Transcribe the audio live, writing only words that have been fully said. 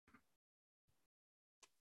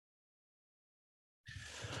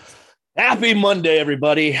Happy Monday,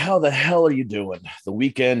 everybody. How the hell are you doing? The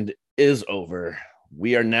weekend is over.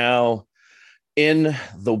 We are now in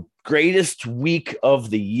the greatest week of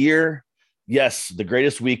the year. Yes, the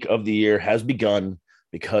greatest week of the year has begun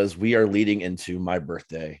because we are leading into my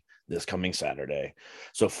birthday this coming Saturday.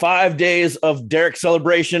 So 5 days of Derek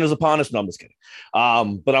celebration is upon us. No, I'm just kidding.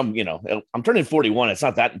 But I'm turning 41. It's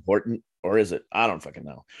not that important, or is it? I don't fucking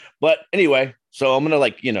know. But anyway, so I'm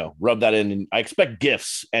gonna rub that in, and I expect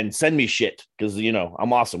gifts and send me shit because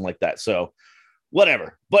I'm awesome like that. So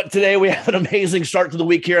whatever. But today we have an amazing start to the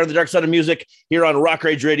week here on the Dark Side of Music, here on Rock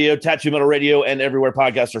Rage Radio, Tattoo Metal Radio, and everywhere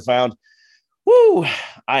podcasts are found. Woo!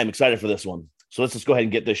 I am excited for this one. So let's just go ahead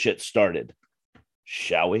and get this shit started,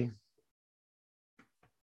 shall we?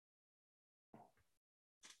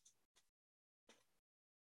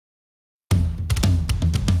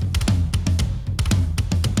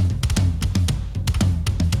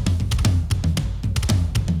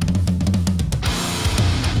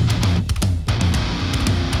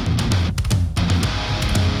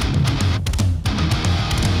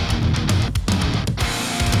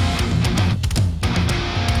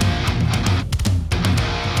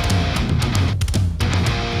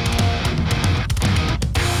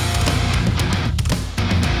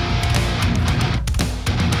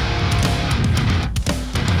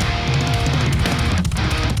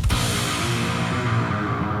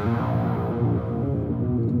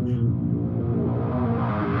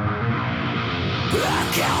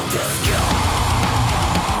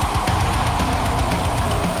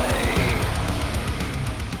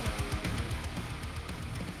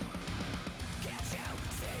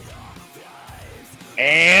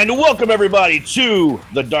 And welcome everybody to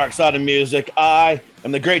the Dark Side of Music. I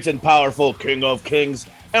am the great and powerful King of Kings,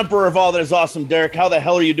 Emperor of all that is awesome. Derek, how the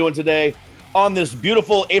hell are you doing today on this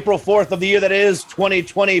beautiful April 4th of the year that is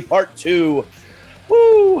 2020 Part 2?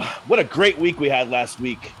 Woo! What a great week we had last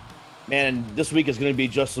week. Man, and this week is going to be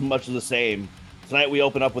just as much of the same. Tonight we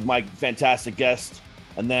open up with my fantastic guest,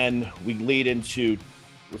 and then we lead into,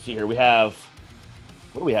 let's see here, what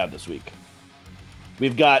do we have this week?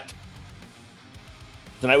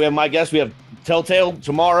 Tonight we have my guest. We have Telltale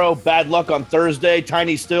tomorrow, Bad Luck on Thursday,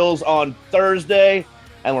 Tiny Stills on Thursday,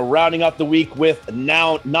 and we're rounding up the week with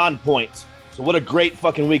now Non-Point. So what a great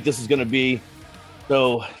fucking week this is going to be.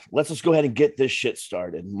 So let's just go ahead and get this shit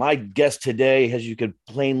started. My guest today, as you could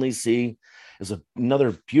plainly see, is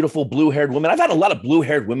another beautiful blue-haired woman. I've had a lot of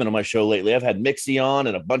blue-haired women on my show lately. I've had Mixie on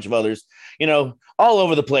and a bunch of others, all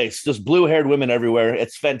over the place, just blue-haired women everywhere.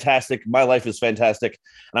 It's fantastic. My life is fantastic,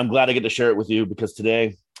 and I'm glad I get to share it with you because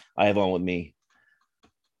today I have on with me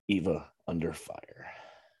Eva Under Fire.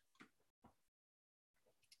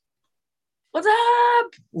 What's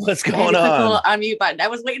up? What's going on? Unmute button. I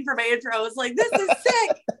was waiting for my intro. I was like, this is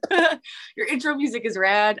sick. Your intro music is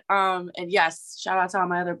rad. And yes, shout out to all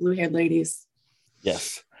my other blue-haired ladies.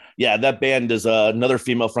 Yes. Yeah, that band is another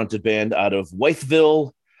female-fronted band out of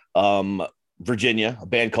Wytheville, Virginia, a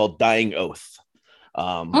band called Dying Oath.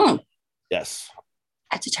 Yes.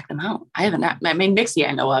 I have to check them out. I haven't. I mean, Mixie,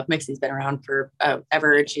 I know of. Mixie's been around for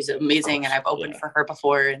ever, and she's amazing, and I've opened for her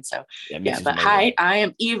before, and so but amazing. Hi, I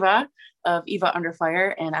am Eva of Eva Under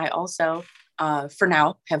Fire, and I also, for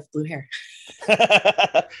now, have blue hair.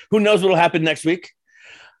 Who knows what'll happen next week?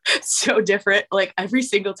 So different. Like every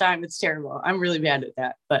single time, it's terrible. I'm really bad at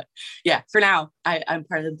that, but yeah, for now, I'm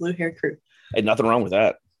part of the blue hair crew. Hey, nothing wrong with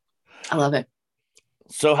that. I love it.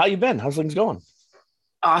 So, how you been? How's things going?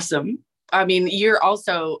 Awesome. I mean, you're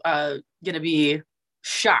also going to be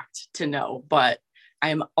shocked to know, but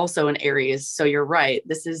I'm also in Aries. So you're right.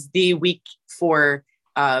 This is the week for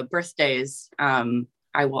birthdays.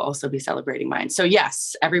 I will also be celebrating mine. So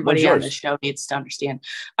yes, everybody on the show needs to understand.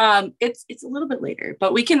 It's a little bit later,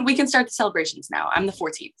 but we can start the celebrations now. I'm the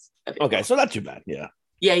 14th. Okay, so not too bad. Yeah.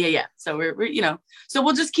 Yeah. So we're so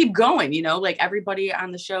we'll just keep going, like everybody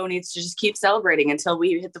on the show needs to just keep celebrating until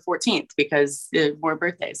we hit the 14th because more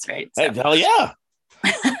birthdays, right? So. Hey, hell yeah.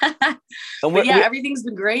 But yeah, everything's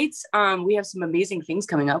been great. We have some amazing things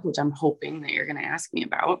coming up, which I'm hoping that you're going to ask me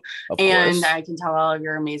about. And I can tell all of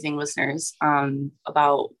your amazing listeners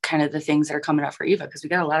about kind of the things that are coming up for Eva, because we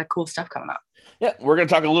got a lot of cool stuff coming up. Yeah, we're going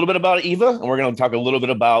to talk a little bit about Eva, and we're going to talk a little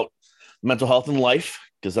bit about mental health and life,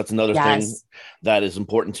 because that's another thing that is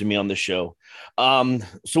important to me on this show.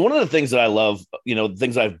 So one of the things that I love, the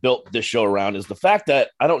things I've built this show around is the fact that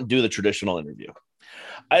I don't do the traditional interview.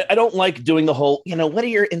 I don't like doing the whole, what are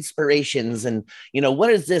your inspirations and, what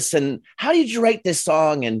is this and how did you write this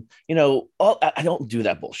song? And, I don't do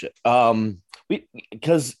that bullshit.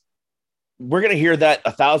 Because we're going to hear that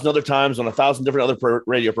 1,000 other times on 1,000 different other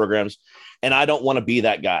radio programs. And I don't want to be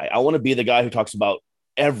that guy. I want to be the guy who talks about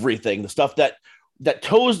everything, the stuff that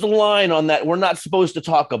toes the line on that we're not supposed to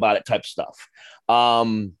talk about it type stuff.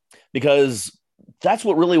 Because that's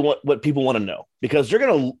what people want to know, because they're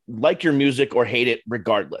going to like your music or hate it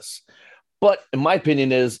regardless. But in my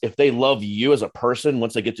opinion is, if they love you as a person,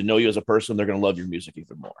 once they get to know you as a person, they're going to love your music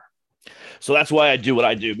even more. So that's why I do what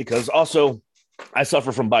I do, because also I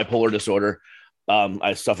suffer from bipolar disorder.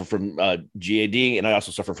 I suffer from GAD, and I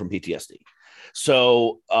also suffer from PTSD.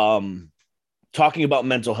 So talking about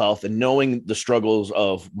mental health and knowing the struggles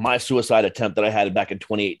of my suicide attempt that I had back in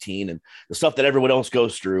 2018 and the stuff that everyone else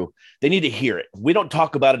goes through, they need to hear it. We don't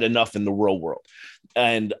talk about it enough in the real world.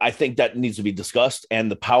 And I think that needs to be discussed. And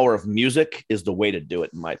the power of music is the way to do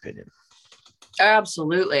it, in my opinion.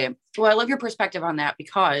 Absolutely. Well, I love your perspective on that,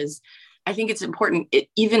 because I think it's important,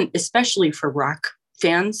 even especially for rock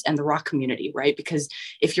fans and the rock community, right? Because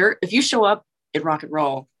if you show up in rock and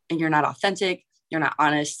roll and you're not authentic, you're not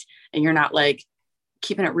honest, and you're not like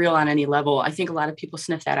keeping it real on any level, I think a lot of people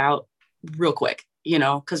sniff that out real quick,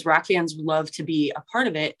 because rock fans love to be a part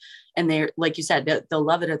of it. And they're, like you said, they'll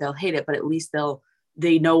love it or they'll hate it, but at least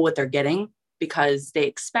they know what they're getting, because they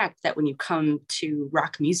expect that when you come to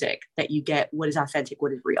rock music that you get what is authentic,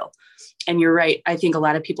 what is real. And you're right. I think a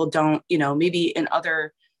lot of people don't, maybe in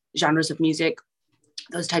other genres of music,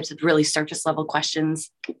 those types of really surface level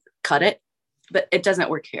questions cut it, but it doesn't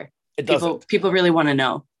work here. It doesn't. People really want to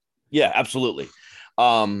know. Yeah, absolutely.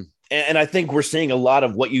 And I think we're seeing a lot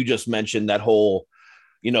of what you just mentioned, that whole,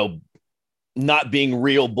 not being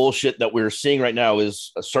real bullshit that we're seeing right now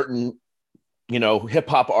is a certain, hip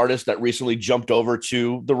hop artist that recently jumped over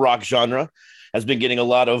to the rock genre has been getting a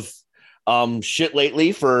lot of shit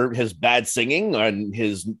lately for his bad singing and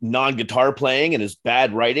his non-guitar playing and his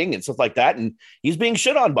bad writing and stuff like that. And he's being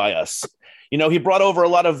shit on by us. He brought over a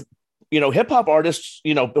lot of, hip hop artists,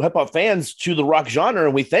 hip hop fans to the rock genre,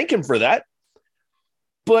 and we thank him for that.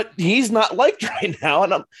 But he's not liked right now.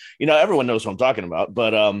 And everyone knows what I'm talking about,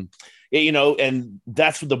 but and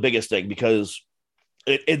that's the biggest thing, because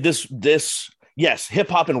yes, hip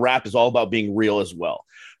hop and rap is all about being real as well.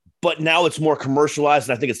 But now it's more commercialized,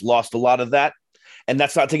 and I think it's lost a lot of that. And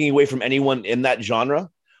that's not taking away from anyone in that genre.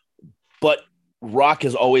 But rock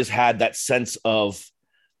has always had that sense of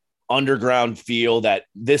underground feel, that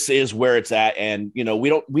this is where it's at. And,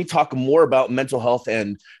 we talk more about mental health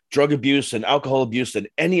and drug abuse and alcohol abuse than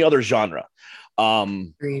any other genre.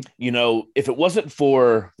 Agreed. If it wasn't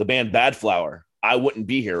for the band Bad Flower, I wouldn't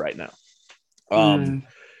be here right now.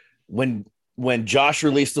 When Josh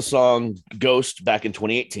released the song Ghost back in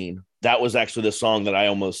 2018, that was actually the song that I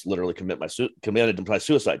almost literally committed my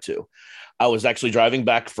suicide to. I was actually driving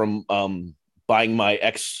back from buying my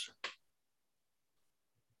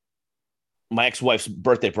ex-wife's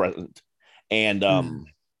birthday present. And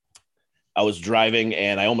I was driving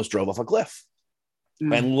and I almost drove off a cliff.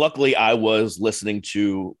 And luckily I was listening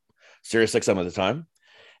to Sirius XM at the time,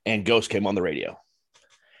 and Ghost came on the radio.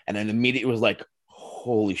 And then immediately was like,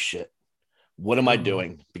 holy shit, what am I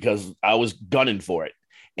doing? Because I was gunning for it.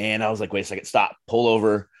 And I was like, wait a second, stop, pull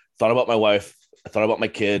over. Thought about my wife. I thought about my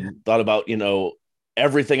kid, thought about,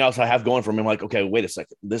 everything else I have going for me. I'm like, okay, wait a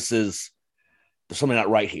second. There's something not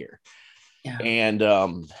right here. Yeah. And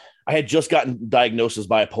I had just gotten diagnosed as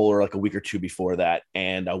bipolar like a week or two before that,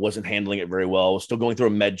 and I wasn't handling it very well. I was still going through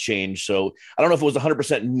a med change. So I don't know if it was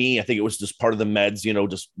 100% me. I think it was just part of the meds,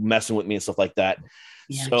 just messing with me and stuff like that.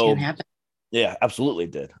 Yeah, so, it can happen. Yeah, absolutely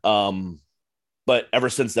did. But ever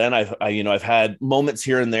since then, I've had moments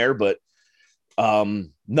here and there, but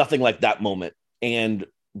nothing like that moment. And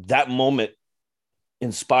that moment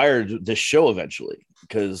inspired this show eventually,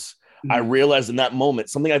 because I realized in that moment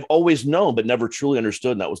something I've always known but never truly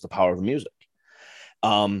understood, and that was the power of music.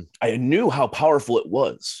 I knew how powerful it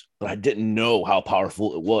was, but I didn't know how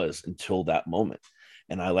powerful it was until that moment.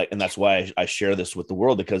 And that's why I share this with the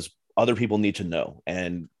world, because other people need to know,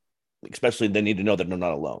 and especially they need to know that they're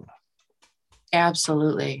not alone.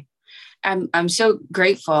 Absolutely. I'm so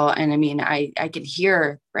grateful. And I mean, I can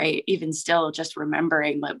hear, right, even still just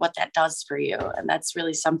remembering what that does for you. And that's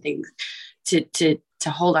really something to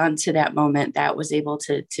hold on to, that moment that was able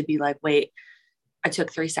to be like, wait, I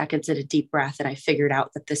took 3 seconds at a deep breath and I figured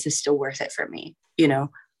out that this is still worth it for me,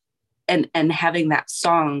 and having that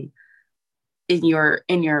song in your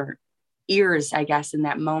ears, I guess, in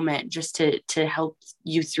that moment, just to help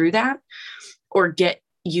you through that, or get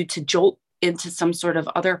you to jolt into some sort of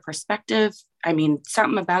other perspective. I mean,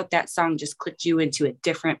 something about that song just clicked you into a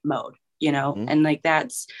different mode, and like,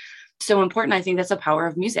 that's so important. I think that's the power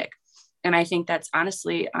of music. And I think that's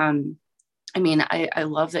honestly, I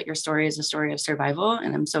love that your story is a story of survival.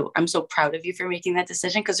 And I'm so proud of you for making that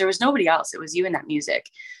decision, because there was nobody else. It was you and that music.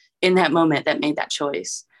 in that moment that made that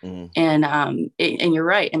choice. Mm-hmm. And you're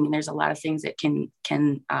right. I mean, there's a lot of things that can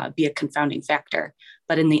be a confounding factor,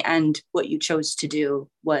 but in the end, what you chose to do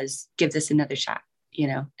was give this another shot, you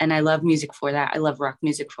know. And I love music for that. I love rock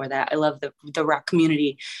music for that. I love the rock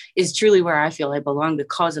community is truly where I feel I belong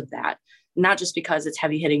because of that. Not just because it's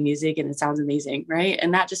heavy hitting music and it sounds amazing, right?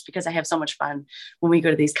 And not just because I have so much fun when we go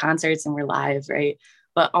to these concerts and we're live, right?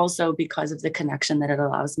 But also because of the connection that it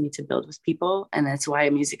allows me to build with people. And that's why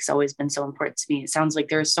music's always been so important to me. It sounds like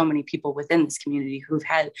there are so many people within this community who've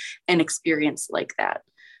had an experience like that.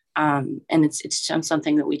 And it's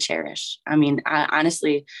something that we cherish. I mean,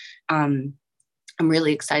 honestly, I'm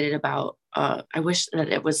really excited about, I wish that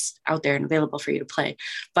it was out there and available for you to play,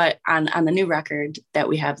 but on the new record that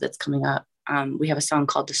we have that's coming up, we have a song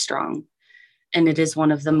called The Strong. And it is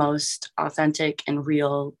one of the most authentic and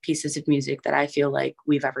real pieces of music that I feel like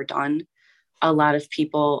we've ever done. A lot of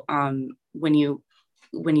people, when you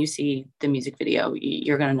see the music video,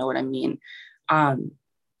 you're going to know what I mean.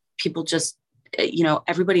 People just, you know,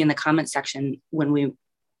 everybody in the comment section, when we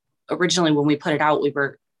put it out, we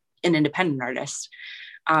were an independent artist.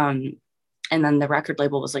 And then the record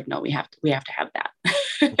label was like, no, we have to have that,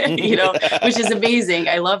 you know, which is amazing.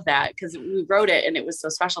 I love that because we wrote it and it was so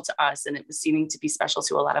special to us and it was seeming to be special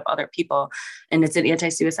to a lot of other people. And it's an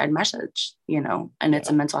anti-suicide message, you know, and it's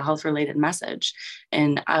a mental health related message.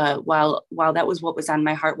 And while that was what was on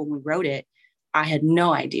my heart when we wrote it, I had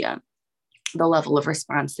no idea the level of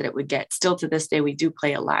response that it would get. Still to this day, we do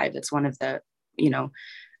play it live. It's one of the, you know,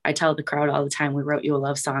 I tell the crowd all the time, we wrote you a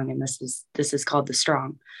love song and this is called The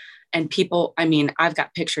Strong. And people, I mean, I've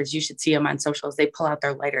got pictures, you should see them on socials. They pull out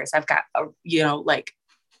their lighters. I've got,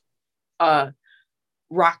 a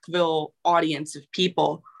Rockville audience of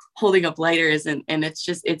people holding up lighters. And it's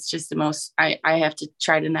just the most, I have to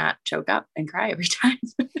try to not choke up and cry every time.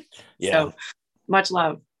 Yeah. So much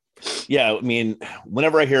love. Yeah. I mean,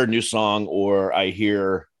 whenever I hear a new song or I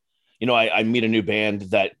hear, you know, I meet a new band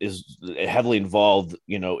that is heavily involved,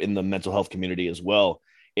 you know, in the mental health community as well.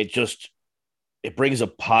 It brings a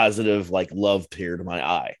positive, like, love tear to my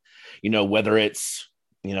eye, you know, whether it's,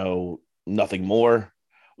 you know, Nothing More,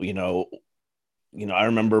 you know, I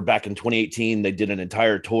remember back in 2018, they did an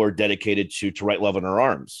entire tour dedicated to Write Love in Her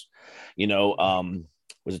Arms, you know,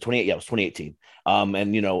 was it 28? Yeah, it was 2018.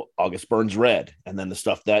 And, you know, August Burns Red, and then the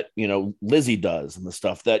stuff that, you know, Lizzie does and the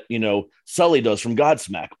stuff that, you know, Sully does from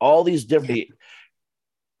Godsmack, all these different,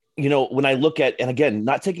 you know, when I look at, and again,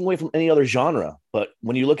 not taking away from any other genre, but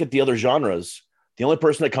when you look at the other genres, the only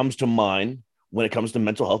person that comes to mind when it comes to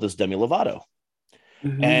mental health is Demi Lovato.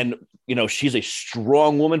 Mm-hmm. And, you know, she's a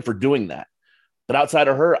strong woman for doing that. But outside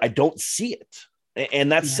of her, I don't see it.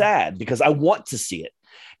 And that's sad because I want to see it.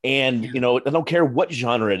 And, you know, I don't care what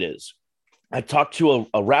genre it is. I talked to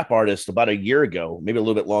a rap artist about a year ago, maybe a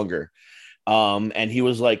little bit longer. And he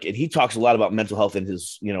was like, and he talks a lot about mental health in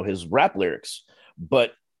his, you know, his rap lyrics,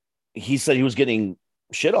 but he said he was getting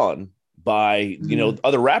shit on by, you know,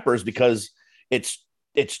 other rappers because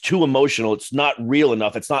it's too emotional. It's not real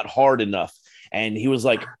enough. It's not hard enough. And he was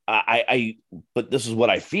like, but this is what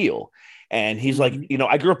I feel. And he's like, you know,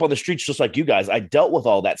 I grew up on the streets just like you guys. I dealt with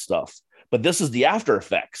all that stuff, but this is the after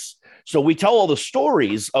effects. So we tell all the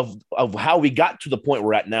stories of how we got to the point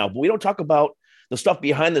we're at now, but we don't talk about the stuff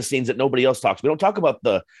behind the scenes that nobody else talks. We don't talk about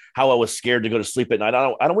how I was scared to go to sleep at night.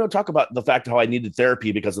 We don't talk about the fact how I needed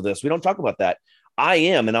therapy because of this. We don't talk about that. I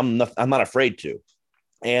am, and I'm not afraid to.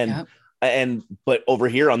 But over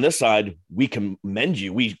here on this side, we commend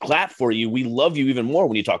you. We clap for you. We love you even more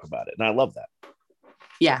when you talk about it. And I love that.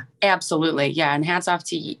 Yeah, absolutely. Yeah. And hats off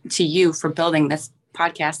to you for building this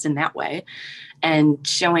podcast in that way and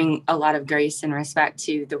showing a lot of grace and respect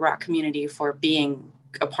to the rock community for being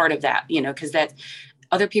a part of that, you know, because that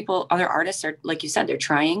other artists are, like you said, they're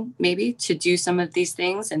trying maybe to do some of these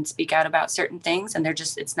things and speak out about certain things. And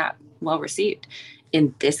it's not well received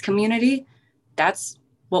in this community. That's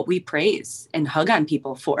what we praise and hug on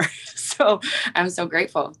people for. So I'm so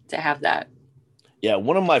grateful to have that. Yeah.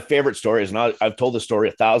 One of my favorite stories, and I've told this story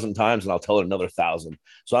 1,000 times and I'll tell it another 1,000.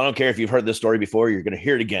 So I don't care if you've heard this story before, you're going to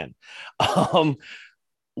hear it again.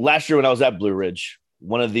 Last year when I was at Blue Ridge,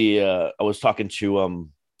 I was talking to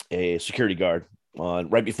a security guard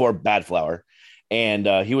right before Bad Flower. And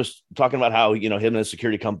he was talking about how, you know, him and his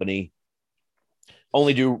security company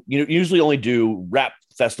usually only do rap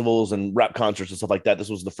festivals and rap concerts and stuff like that. This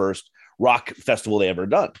was the first rock festival they ever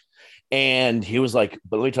done. And he was like,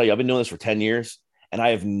 but let me tell you, I've been doing this for 10 years and I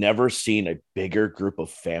have never seen a bigger group of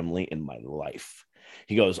family in my life.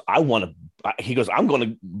 He goes, I'm going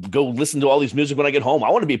to go listen to all these music when I get home. I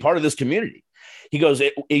want to be part of this community. He goes,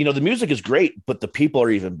 you know, the music is great, but the people are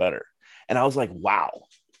even better. And I was like, wow.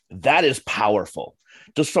 that is powerful.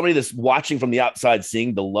 Just somebody that's watching from the outside,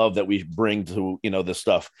 seeing the love that we bring to, this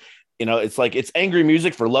stuff. It's like it's angry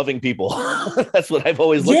music for loving people. That's what I've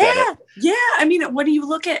always looked at it. Yeah. I mean, what do you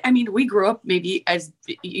look at? I mean, we grew up maybe as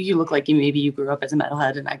you look like maybe you grew up as a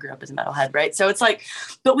metalhead and I grew up as a metalhead, right? So it's like,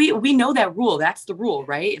 but we know that rule. That's the rule,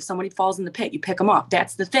 right? If somebody falls in the pit, you pick them up.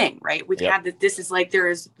 That's the thing, right? We've had that. This is like, there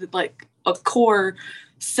is like a core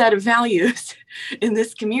set of values in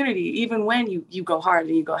this community, even when you go hard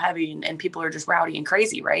and you go heavy and people are just rowdy and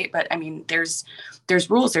crazy, right? But I mean, there's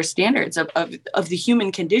rules, there's standards of the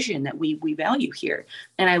human condition that we value here.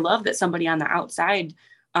 And I love that somebody on the outside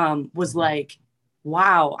was like,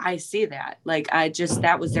 wow, I see that. Like,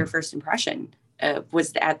 that was their first impression,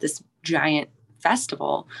 was at this giant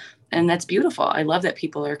festival. And that's beautiful. I love that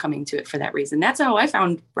people are coming to it for that reason. That's how I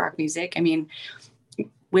found rock music. I mean,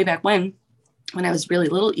 way back when I was really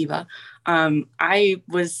little, Eva, I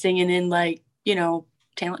was singing in like,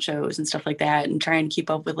 talent shows and stuff like that and trying to keep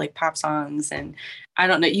up with like pop songs. And I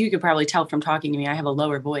don't know, you could probably tell from talking to me, I have a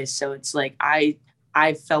lower voice. So it's like, I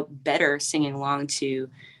felt better singing along to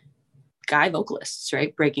guy vocalists,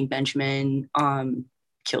 right? Breaking Benjamin,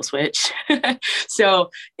 Killswitch.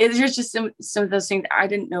 So it's just some of those things. I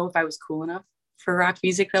didn't know if I was cool enough for rock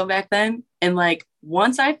music though back then. And like,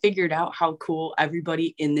 once I figured out how cool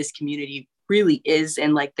everybody in this community really is,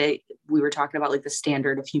 and like we were talking about like the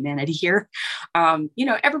standard of humanity here,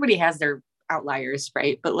 everybody has their outliers,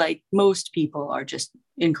 right? But like most people are just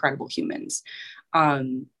incredible humans.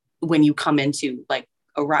 When you come into like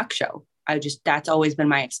a rock show, that's always been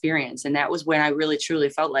my experience. And that was when I really truly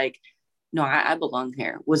felt like, no, I belong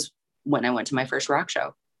here, was when I went to my first rock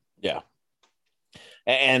show. Yeah.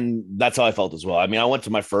 And that's how I felt as well. I mean, I went to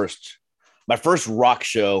my first rock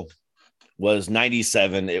show was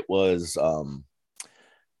 97. It was, who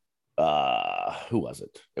was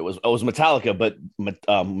it? It was Metallica, but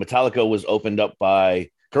Metallica was opened up by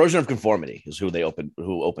Corrosion of Conformity is who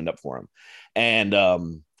opened up for him.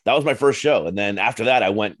 And, that was my first show. And then after that, I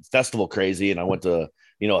went festival crazy and I went to,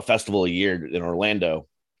 a festival a year in Orlando.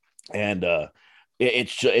 And,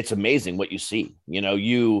 it's amazing what you see.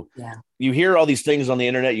 You hear all these things on the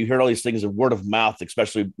internet. You hear all these things of word of mouth,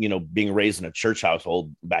 especially, being raised in a church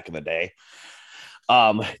household back in the day.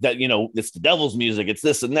 That, it's the devil's music, it's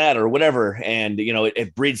this and that or whatever. And,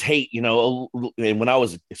 it breeds hate, and when I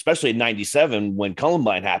was, especially in 97, when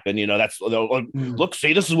Columbine happened, that's look,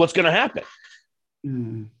 see, this is what's going to happen.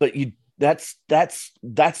 But that's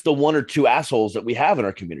the one or two assholes that we have in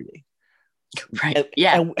our community. Right.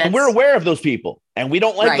 And we're aware of those people and we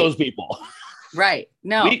don't like those people. Right.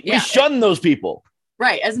 No, we shun those people.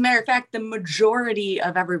 Right. As a matter of fact, the majority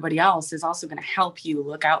of everybody else is also going to help you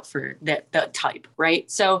look out for that type.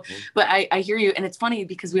 Right. So, but I hear you. And it's funny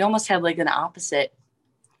because we almost had like an opposite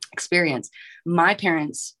experience. My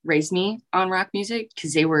parents raised me on rock music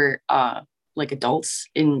because they were like adults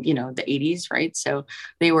in, the 80s. Right. So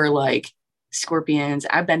they were like Scorpions.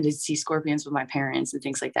 I've been to see Scorpions with my parents and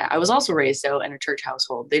things like that. I was also raised though in a church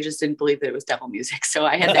household. They just didn't believe that it was devil music. So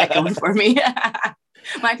I had that going for me.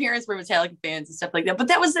 My parents were Metallica fans and stuff like that. But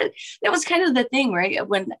that was kind of the thing, right?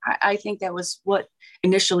 When I think that was what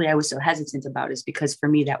initially I was so hesitant about, is because for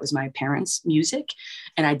me, that was my parents' music.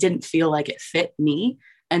 And I didn't feel like it fit me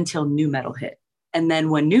until nu metal hit. And then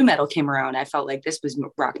when nu metal came around, I felt like this was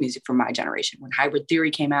rock music for my generation. When Hybrid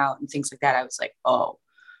Theory came out and things like that, I was like, oh,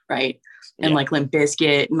 right. And like Limp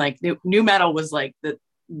Bizkit and like nu metal was like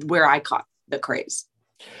where I caught the craze.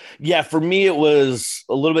 Yeah, for me, it was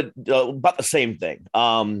a little bit about the same thing.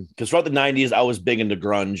 Because throughout the 90s, I was big into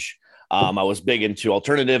grunge. I was big into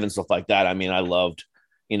alternative and stuff like that. I mean, I loved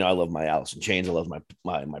my Alice in Chains. I loved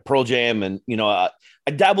my Pearl Jam. And,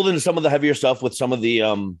 I dabbled into some of the heavier stuff with some of the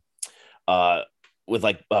with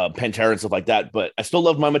like Pantera and stuff like that. But I still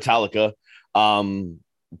loved my Metallica.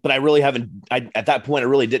 But I really at that point, I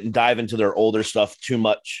really didn't dive into their older stuff too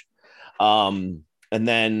much. And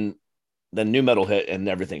then nu metal hit and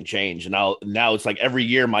everything changed. And now it's like every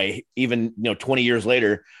year, 20 years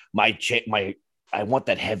later, I want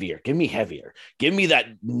that heavier. Give me heavier. Give me that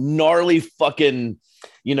gnarly fucking,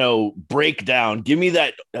 breakdown. Give me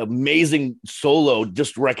that amazing solo,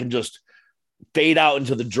 just where I can just fade out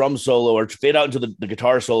into the drum solo or fade out into the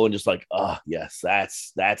guitar solo and just like, oh yes,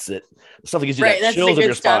 that's it. Stuff that gives you that chills of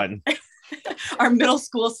your spine. Our middle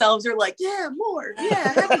school selves are like, yeah, more.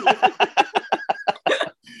 Yeah. Heavy.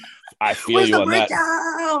 I feel Where's you the on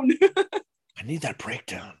breakdown? that. I need that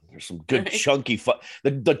breakdown. There's some good chunky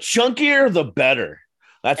the chunkier, the better.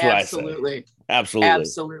 That's what I say.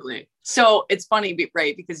 Absolutely. So it's funny,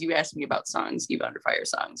 right? Because you asked me about songs, Eve Under Fire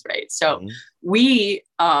songs, right? So we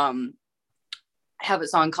have a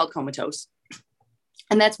song called Comatose.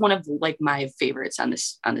 And that's one of like my favorites on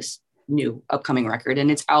this new upcoming record,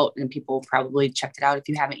 and it's out and people probably checked it out. If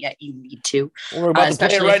you haven't yet, you need to. Well, we're about to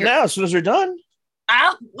play it right now as soon as we're done.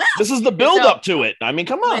 This is the build up to it. I mean,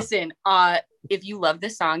 come on. Listen, if you love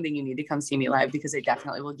this song, then you need to come see me live because it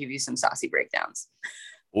definitely will give you some saucy breakdowns.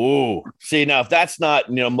 Ooh, see, now if that's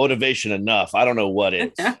not, motivation enough, I don't know what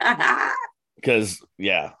is. Because,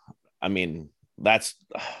 yeah, I mean, that's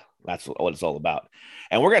what it's all about.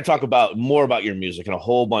 And we're going to talk about more about your music and a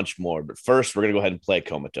whole bunch more. But first, we're going to go ahead and play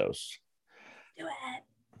Comatose. Do it.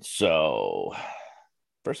 So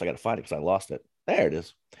first, I got to find it because I lost it. There it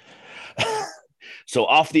is. So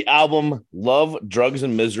off the album Love, Drugs,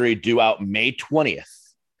 and Misery, due out May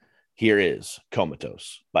 20th, here is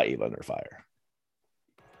Comatose by Eva Under Fire.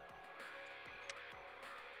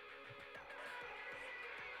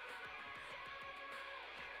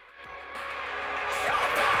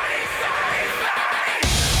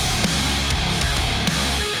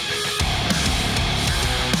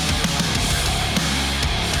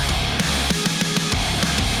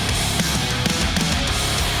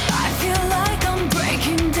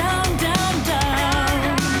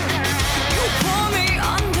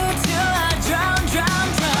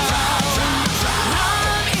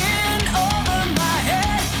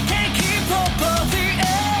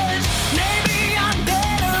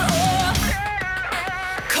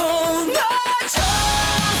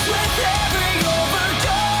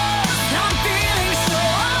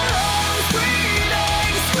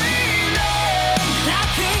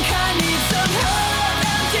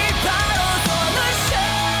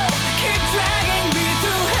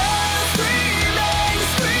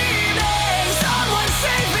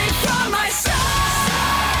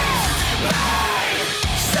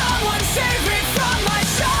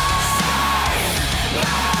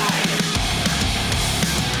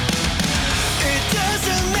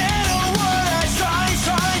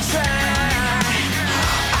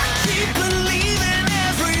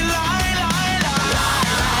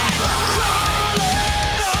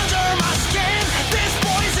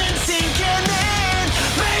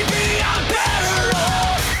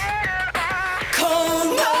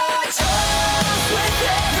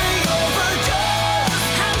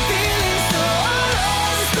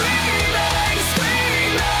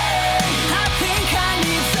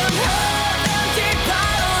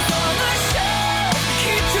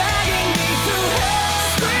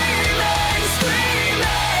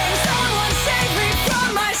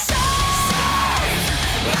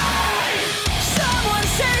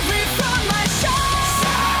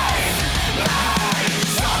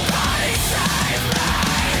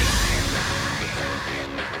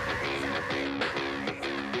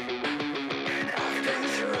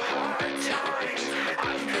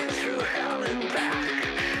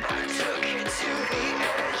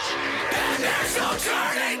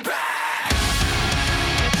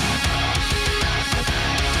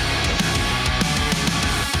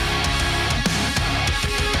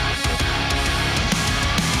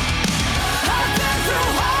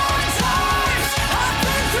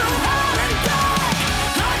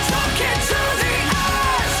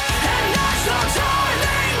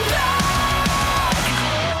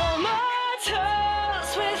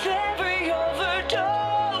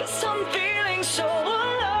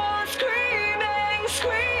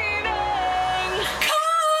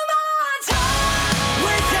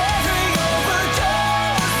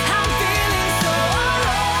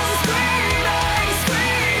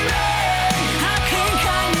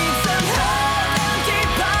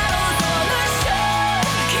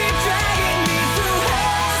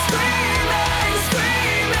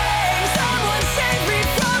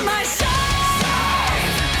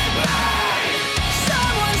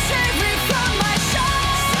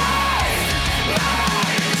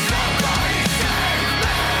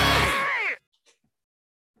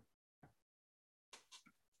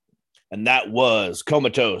 And that was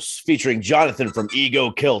Comatose featuring Jonathan from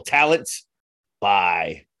Ego Kill Talent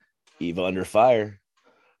by Eva Under Fire.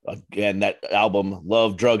 Again, that album,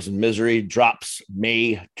 Love, Drugs, and Misery, drops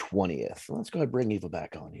May 20th. Let's go ahead and bring Eva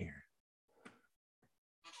back on here.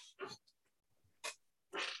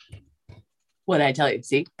 What did I tell you?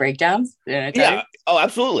 See, breakdowns? Yeah. Oh,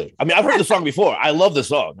 absolutely. I mean, I've heard the song before. I love the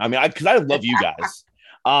song. I mean, because I love you guys.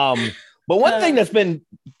 But one thing that's been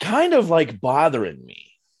kind of like bothering me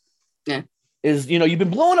is, you've been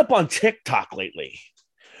blowing up on TikTok lately,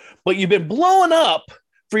 but you've been blowing up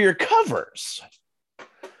for your covers.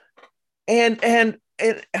 And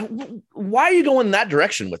why are you going that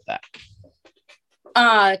direction with that?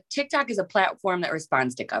 TikTok is a platform that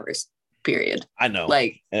responds to covers. period. I know.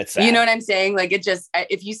 Like, and it's sad. you know what I'm saying? Like, it just,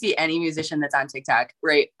 if you see any musician that's on TikTok,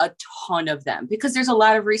 right, a ton of them, because there's a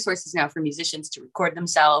lot of resources now for musicians to record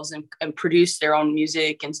themselves and produce their own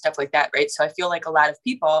music and stuff like that, right? So I feel like a lot of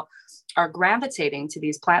people are gravitating to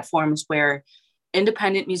these platforms where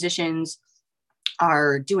independent musicians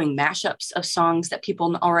are doing mashups of songs that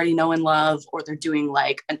people already know and love, or they're doing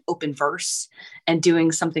like an open verse and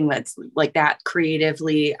doing something that's like that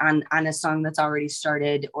creatively on a song that's already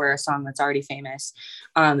started or a song that's already famous.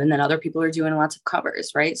 And then other people are doing lots of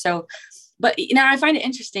covers, right? So, but you know, I find it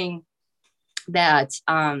interesting that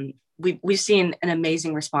we've seen an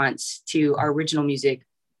amazing response to our original music.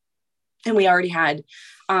 And we already had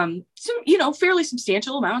some, you know, fairly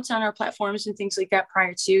substantial amounts on our platforms and things like that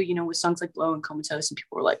prior to, you know, with songs like Blow and Comatose, and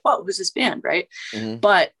people were like, whoa, who's this band, right? Mm-hmm.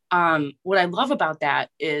 But what I love about that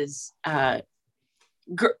is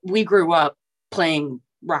we grew up playing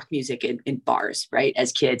rock music in bars, right?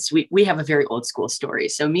 As kids, we have a very old school story.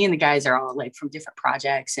 So me and the guys are all like from different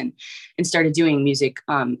projects and started doing music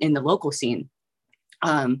in the local scene.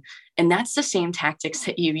 And that's the same tactics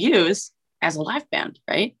that you use as a live band,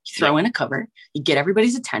 right? You throw in a cover, you get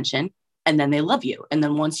everybody's attention, and then they love you. And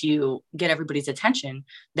then once you get everybody's attention,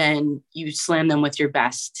 then you slam them with your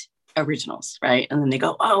best originals, right? And then they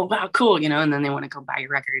go, oh, wow, cool, you know, and then they want to go buy your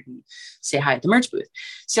record and say hi at the merch booth.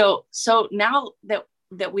 So now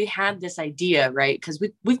that we had this idea, right? Because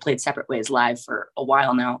we've played Separate Ways live for a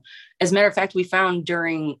while now. As a matter of fact, we found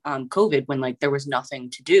during COVID, when like there was nothing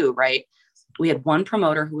to do, right? We had one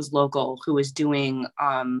promoter who was local, who was doing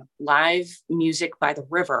live music by the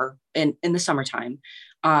river in the summertime,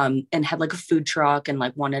 and had like a food truck and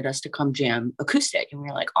like wanted us to come jam acoustic. And we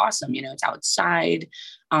were like, awesome, you know, it's outside.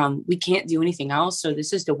 We can't do anything else. So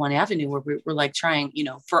this is the one avenue where we're like trying, you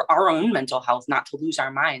know, for our own mental health, not to lose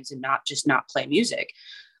our minds and not play music.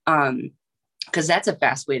 Because that's a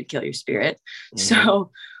fast way to kill your spirit. Mm-hmm.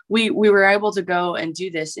 So we were able to go and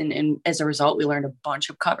do this. And as a result, we learned a bunch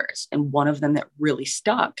of covers. And one of them that really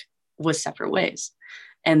stuck was Separate Ways.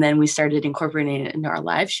 And then we started incorporating it into our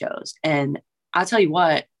live shows. And I'll tell you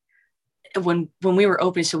what, when we were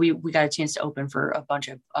open, so we got a chance to open for a bunch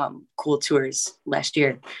of cool tours last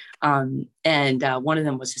year. And one of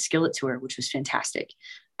them was the Skillet tour, which was fantastic.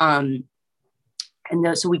 So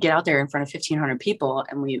we get out there in front of 1,500 people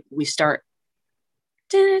and we start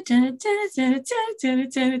right,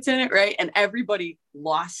 and everybody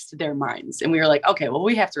lost their minds, and we were like, okay, well,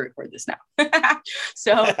 we have to record this now.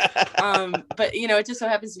 So but you know, it just so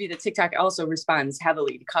happens to be that TikTok also responds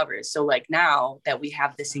heavily to covers. So like now that we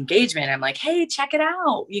have this engagement, I'm like, hey, check it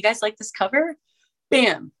out, you guys like this cover?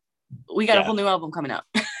 Bam, we got a whole new album coming up.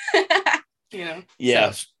 You know,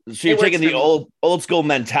 so you're taking the old school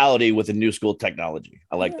mentality with the new school technology.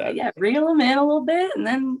 I like that. Reel them in a little bit and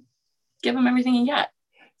then give them everything you got.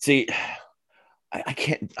 See, I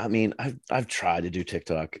can't. I mean, I've tried to do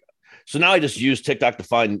TikTok, so now I just use TikTok to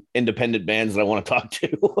find independent bands that I want to talk to.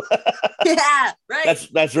 Yeah, right.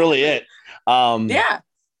 That's really it.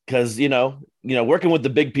 Because you know, working with the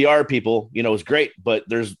big PR people, you know, is great, but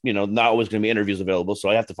there's, you know, not always going to be interviews available, so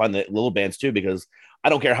I have to find the little bands too, because I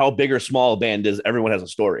don't care how big or small a band is, everyone has a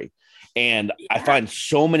story, and I find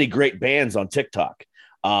so many great bands on TikTok.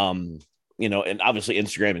 You know, and obviously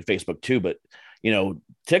Instagram and Facebook too, but you know,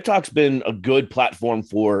 TikTok's been a good platform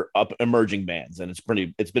for emerging bands, and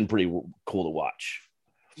it's been pretty cool to watch.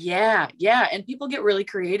 Yeah. And people get really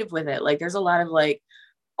creative with it. Like there's a lot of like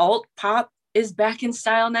alt pop is back in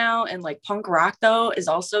style now. And like punk rock though is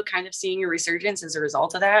also kind of seeing a resurgence as a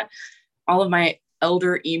result of that. All of my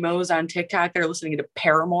elder emos on TikTok, they're listening to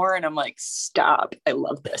Paramore, and I'm like, stop. I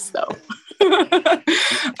love this though.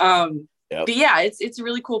 Yep. But yeah, it's a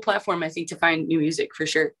really cool platform, I think, to find new music for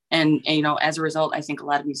sure. And you know, as a result, I think a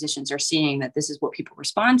lot of musicians are seeing that this is what people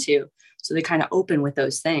respond to. So they kind of open with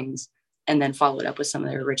those things and then follow it up with some of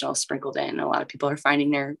their originals sprinkled in. And a lot of people are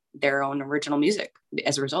finding their own original music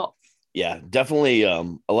as a result. Yeah, definitely. A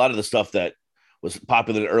lot of the stuff that was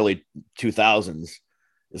popular in the early 2000s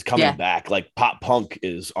is coming back. Like pop punk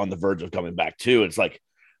is on the verge of coming back too. It's like,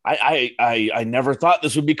 I never thought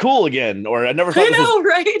this would be cool again, or I never thought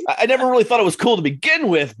I never really thought it was cool to begin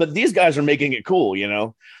with, but these guys are making it cool, you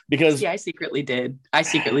know, because I secretly did. I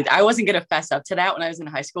wasn't going to fess up to that when I was in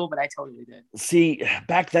high school, but I totally did. See,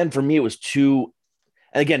 back then for me, it was too,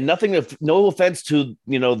 and again, no offense to,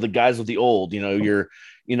 you know, the guys of the old, you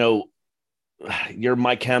know, your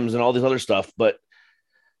Mike Hems and all this other stuff, but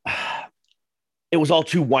it was all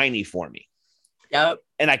too whiny for me. Yep.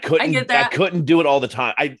 And I couldn't do it all the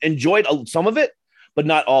time. I enjoyed some of it, but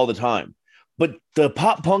not all the time. But the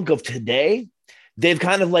pop punk of today, they've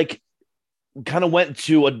kind of like kind of went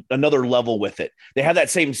to another level with it. They have that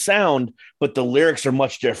same sound, but the lyrics are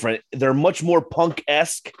much different. They're much more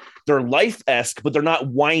punk-esque. They're life-esque, but they're not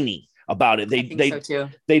whiny about it.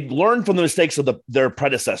 They learn from the mistakes of their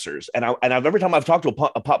predecessors. And I've every time I've talked to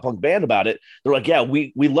a pop punk band about it, they're like, yeah,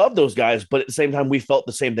 we love those guys, but at the same time, we felt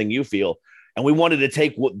the same thing you feel. And we wanted to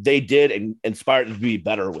take what they did and inspire it to be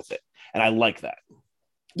better with it. And I like that.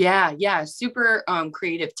 Yeah. Super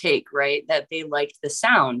creative take, right? That they liked the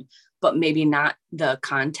sound, but maybe not the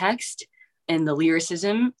context and the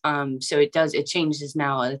lyricism. So it changes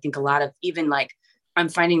now. I think a lot of, even like, I'm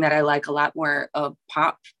finding that I like a lot more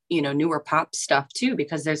pop, newer pop stuff too,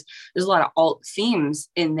 because there's a lot of alt themes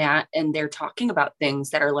in that. And they're talking about things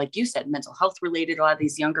that are, like you said, mental health related. A lot of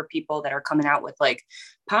these younger people that are coming out with like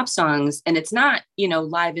pop songs, and it's not,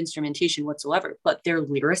 live instrumentation whatsoever, but their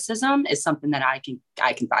lyricism is something that I can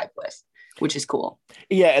vibe with, which is cool.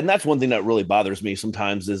 Yeah. And that's one thing that really bothers me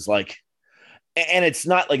sometimes is like, and it's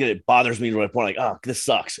not like it bothers me to the point like, oh, this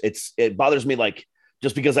sucks. It bothers me like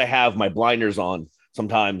just because I have my blinders on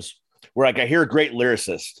sometimes, where like I hear a great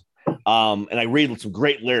lyricist and I read some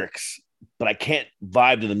great lyrics, but I can't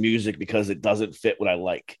vibe to the music because it doesn't fit what I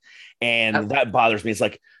like. And that bothers me. It's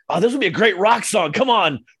like, oh, this would be a great rock song. Come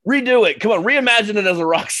on, redo it. Come on, reimagine it as a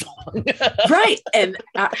rock song. Right. And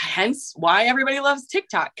hence why everybody loves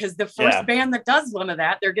TikTok, because the first band that does one of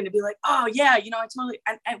that, they're going to be like, oh, yeah, I totally.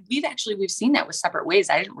 And we've seen that with Separate Ways.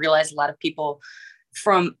 I didn't realize a lot of people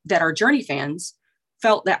that are Journey fans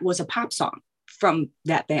felt that was a pop song from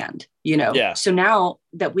that band, Yeah. So now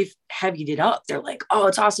that we've heavied it up, they're like, oh,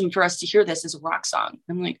 it's awesome for us to hear this as a rock song.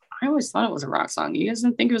 I'm like, I always thought it was a rock song. You guys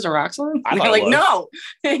didn't think it was a rock song? I'm like, no,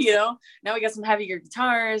 now we got some heavier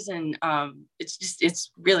guitars, and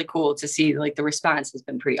it's really cool to see. Like, the response has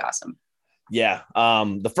been pretty awesome. Yeah.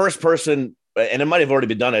 The first person, and it might have already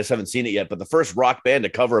been done, I just haven't seen it yet, but the first rock band to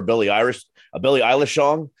cover a Billie Eilish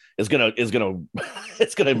song is gonna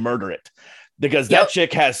it's gonna murder it. Because that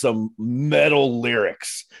chick has some metal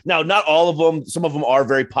lyrics. Now, not all of them. Some of them are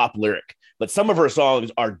very pop lyric, but some of her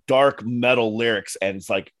songs are dark metal lyrics. And it's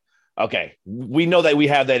like, okay, we know that we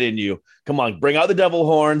have that in you. Come on, bring out the devil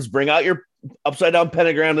horns, bring out your upside down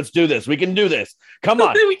pentagram. Let's do this. We can do this. Come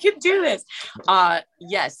on. We can do this.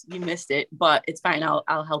 Yes, you missed it, but it's fine.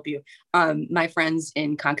 I'll help you. My friends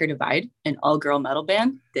in Conquer Divide, an all-girl metal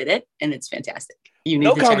band, did it, and it's fantastic. You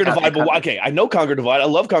need to Conquer Divide, but okay, I know Conquer Divide. I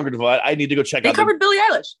love Conquer Divide. I need to go check out. They covered Billie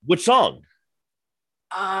Eilish. Which song?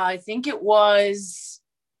 I think it was.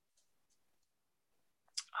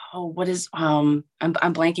 Oh, what is I'm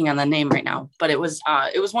blanking on the name right now, but it was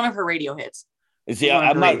one of her radio hits. See,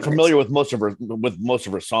 I'm not familiar with most of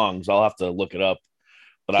her songs. I'll have to look it up,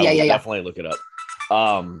 but I will definitely look it up.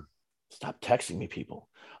 Stop texting me, people.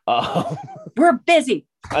 We're busy.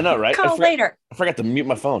 I know, right? Call later. I forgot to mute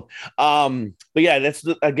my phone. But yeah, that's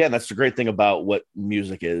the great thing about what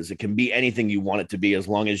music is. It can be anything you want it to be as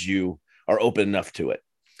long as you are open enough to it.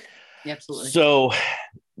 Yeah, absolutely. So,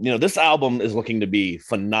 this album is looking to be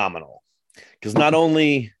phenomenal because not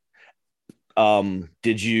only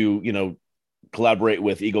did you, collaborate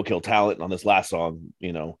with Ego Kill Talent on this last song,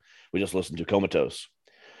 we just listened to Comatose,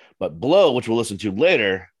 but Blow, which we'll listen to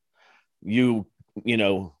later, you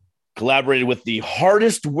collaborated with the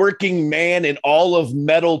hardest working man in all of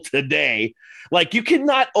metal today. Like, you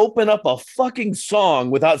cannot open up a fucking song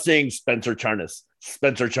without saying Spencer Charnas.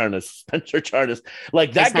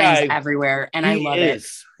 Like, that guy everywhere. And I love it.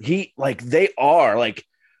 They are like,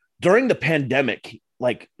 during the pandemic,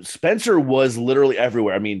 like, Spencer was literally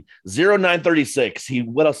everywhere. I mean, 0936.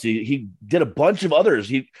 What else? He did a bunch of others.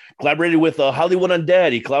 He collaborated with Hollywood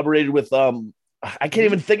Undead. He collaborated with I can't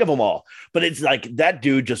even think of them all, but it's like that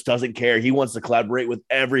dude just doesn't care. He wants to collaborate with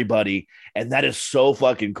everybody. And that is so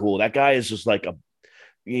fucking cool. That guy is just like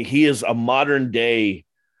he is a modern day,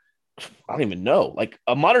 I don't even know, like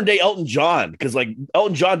a modern day Elton John. Because like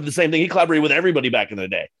Elton John did the same thing. He collaborated with everybody back in the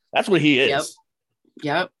day. That's what he is.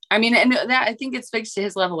 Yep. I mean, and that, I think it speaks to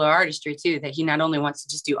his level of artistry too, that he not only wants to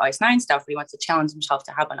just do Ice Nine stuff, but he wants to challenge himself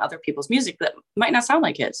to hop on other people's music that might not sound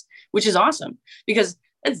like his, which is awesome, because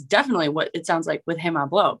it's definitely what it sounds like with him on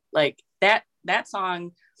Blow. Like that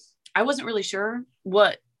song, I wasn't really sure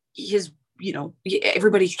what his,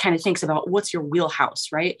 everybody kind of thinks about what's your wheelhouse,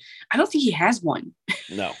 right? I don't think he has one.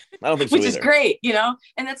 No, I don't think so which either. Is great,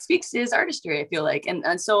 and that speaks to his artistry, I feel like.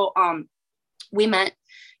 And so we met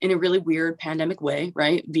in a really weird pandemic way,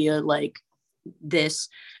 right? Via like this.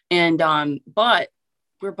 And but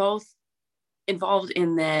we're both involved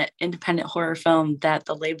in the independent horror film that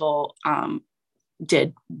the label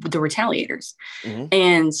did, The Retaliators. Mm-hmm.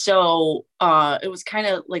 And so it was kind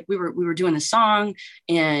of like we were doing the song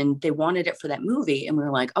and they wanted it for that movie, and we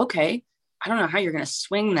were like, okay, I don't know how you're going to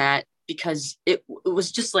swing that, because it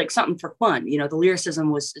was just like something for fun. You know, the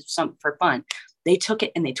lyricism was something for fun. They took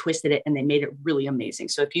it and they twisted it and they made it really amazing.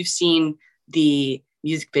 So if you've seen the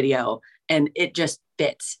music video, and it just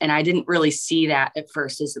fits. And I didn't really see that at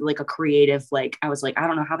first as like a creative, like, I was like, I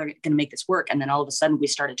don't know how they're going to make this work. And then all of a sudden we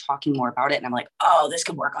started talking more about it. And I'm like, oh, this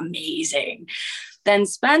could work amazing. Then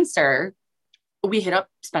Spencer, we hit up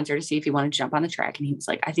Spencer to see if he wanted to jump on the track. And he was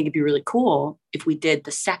like, I think it'd be really cool if we did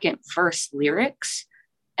the second verse lyrics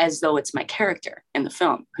as though it's my character in the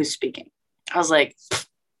film who's speaking. I was like,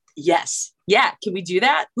 yes. Yeah. Can we do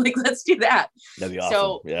that? Like, let's do that. That'd be awesome.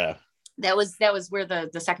 So yeah. That was where the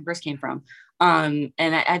second verse came from. And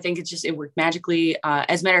I think it worked magically.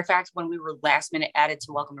 As a matter of fact, when we were last minute added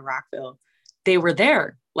to Welcome to Rockville, they were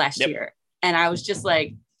there last year. And I was just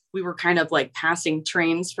like, we were kind of like passing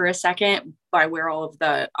trains for a second by where all of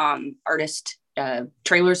the artist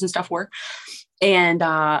trailers and stuff were. And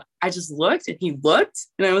I just looked and he looked,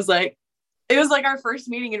 and I was like, it was like our first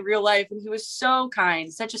meeting in real life. And he was so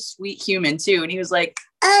kind, such a sweet human too. And he was like,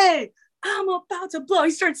 hey, I'm about to blow.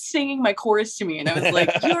 He started singing my chorus to me. And I was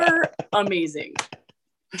like, you're amazing.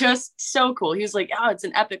 Just so cool. He was like, oh, it's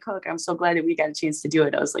an epic hook. I'm so glad that we got a chance to do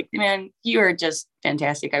it. I was like, man, you are just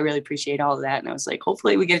fantastic. I really appreciate all of that. And I was like,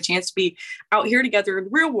 hopefully we get a chance to be out here together in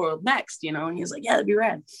the real world next, you know? And he was like, yeah, that'd be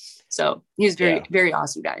rad. So he was very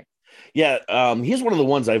awesome guy. Yeah. He's one of the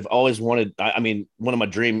ones I've always wanted. I mean, one of my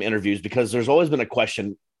dream interviews, because there's always been a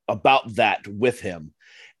question about that with him.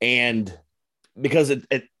 And because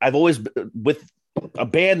I've always with a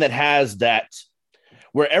band that has that,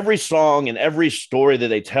 where every song and every story that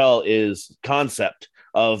they tell is concept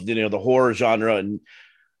of, you know, the horror genre. And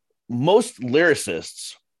most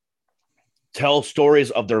lyricists tell stories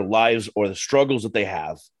of their lives or the struggles that they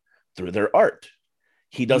have through their art.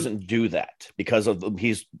 He doesn't do that because of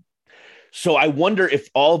so I wonder if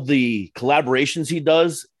all the collaborations he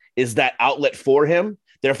does is that outlet for him.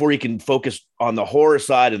 Therefore, he can focus on the horror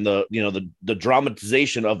side and the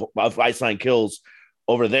dramatization of Iceland Kills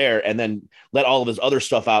over there, and then let all of his other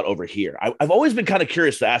stuff out over here. I've always been kind of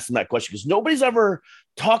curious to ask him that question, because nobody's ever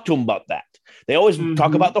talked to him about that. They always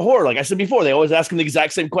talk about the horror. Like I said before, they always ask him the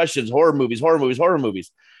exact same questions: horror movies, horror movies, horror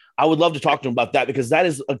movies. I would love to talk to him about that, because that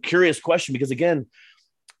is a curious question, because again,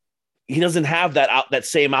 he doesn't have that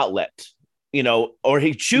same outlet, you know, or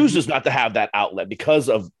he chooses not to have that outlet because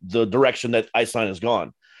of the direction that Iceland has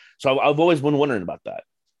gone. So I've always been wondering about that.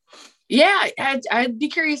 Yeah, I'd be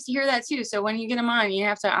curious to hear that too. So when you get him on,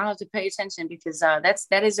 I'll have to pay attention, because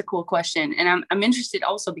that is a cool question. And I'm interested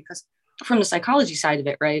also because from the psychology side of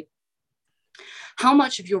it, right? How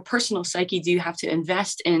much of your personal psyche do you have to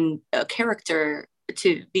invest in a character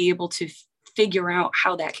to be able to figure out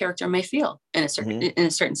how that character may feel in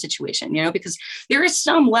a certain situation, you know, because there is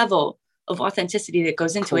some level of authenticity that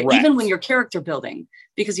goes into it, even when you're character building,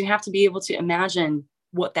 because you have to be able to imagine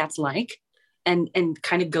what that's like and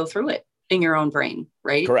kind of go through it in your own brain.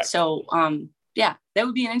 Right. Correct. So, yeah, that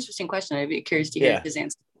would be an interesting question. I'd be curious to hear his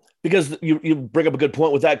answer. Because you bring up a good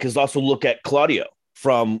point with that, because also look at Claudio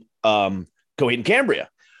from Coheed and Cambria.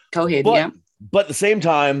 But at the same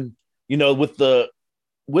time, you know, with the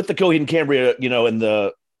Coheed and Cambria, you know, and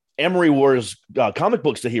the Emery Wars comic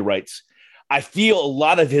books that he writes, I feel a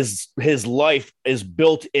lot of his life is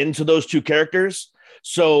built into those two characters.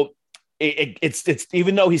 So it's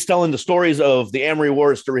even though he's telling the stories of the Emery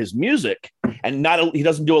Wars through his music, and he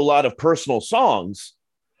doesn't do a lot of personal songs,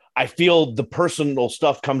 I feel the personal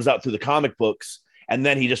stuff comes out through the comic books, and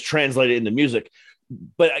then he just translated it into music.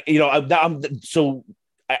 But you know,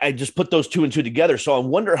 I just put those two and two together. So I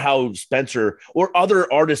wonder how Spencer or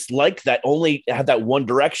other artists like that only have that one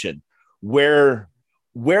direction, where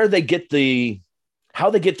they get how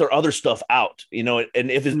they get their other stuff out, you know, and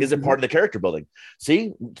is it part of the character building?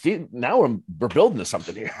 See, now we're building to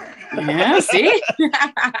something here. Yeah, see,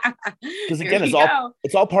 because again,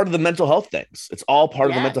 it's all part of the mental health things. It's all part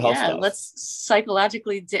of the mental health stuff. Let's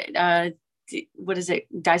psychologically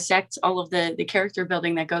dissect all of the character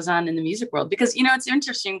building that goes on in the music world, because, you know, it's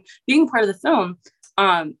interesting being part of the film.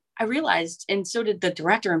 I realized, and so did the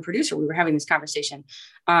director and producer, we were having this conversation,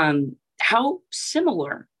 how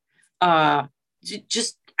similar,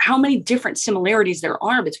 just how many different similarities there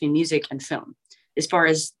are between music and film, as far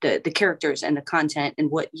as the characters and the content and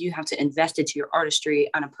what you have to invest into your artistry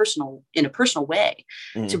in a personal way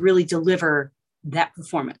to really deliver that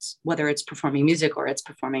performance, whether it's performing music or it's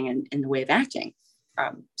performing in the way of acting.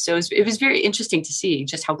 So it was very interesting to see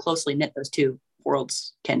just how closely knit those two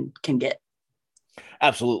worlds can get.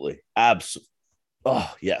 Absolutely.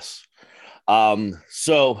 Oh, yes.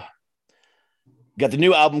 So got the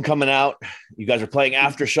new album coming out. You guys are playing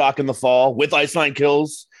Aftershock in the fall with Iceland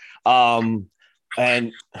Kills. And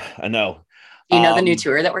I know. Do you know the new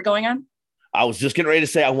tour that we're going on? I was just getting ready to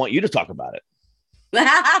say, I want you to talk about it.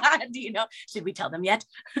 Do you know? Should we tell them yet?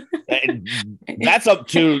 And that's up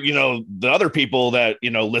to, the other people that,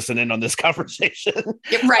 listen in on this conversation.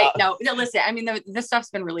 Right. No, listen, I mean, this stuff's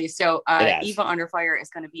been released. So Eva Under Fire is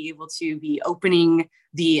going to be able to be opening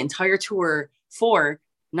the entire tour for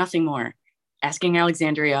nothing more. Asking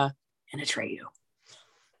Alexandria and Atreyu.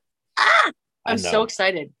 I'm so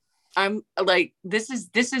excited. I'm like, this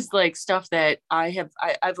is like stuff that I've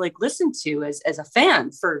like listened to as a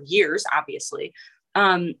fan for years, obviously.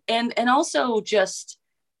 And also just,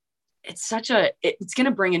 it's going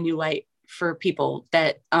to bring a new light for people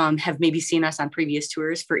that have maybe seen us on previous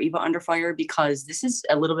tours for Eva Under Fire, because this is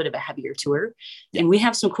a little bit of a heavier tour. And we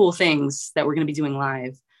have some cool things that we're going to be doing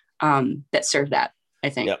live that serve that, I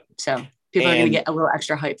think. So people are going to get a little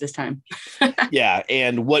extra hype this time. Yeah.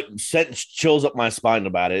 And what sent chills up my spine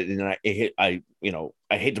about it, and I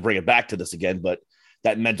hate to bring it back to this again, but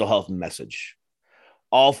that mental health message,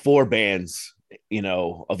 all four bands,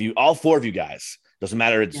 all four of you guys, doesn't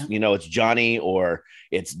matter. It's, it's Johnny or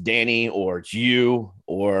it's Danny or it's you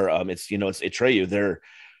or it's Atreyu.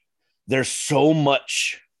 There's so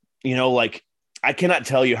much, like I cannot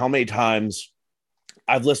tell you how many times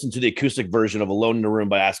I've listened to the acoustic version of Alone in the Room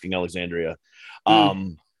by Asking Alexandria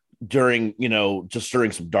during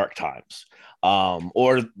some dark times.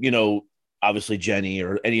 Or, obviously Jenny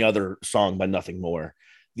or any other song by Nothing More.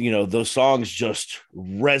 Those songs just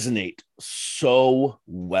resonate so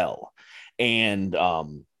well. And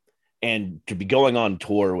to be going on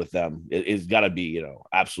tour with them, it's got to be,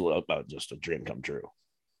 absolute just a dream come true.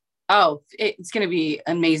 Oh, it's going to be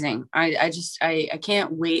amazing. I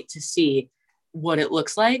can't wait to see what it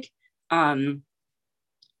looks like.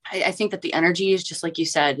 I think that the energy is just like you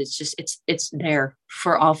said, it's there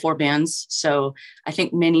for all four bands. So I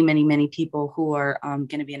think many people who are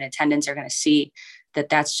going to be in attendance are going to see that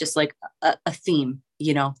that's just like a theme,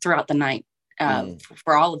 throughout the night.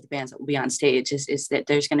 For all of the bands that will be on stage is that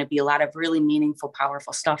there's going to be a lot of really meaningful,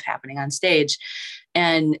 powerful stuff happening on stage.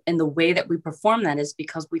 And the way that we perform that is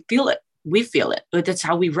because we feel it. But that's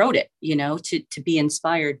how we wrote it, to be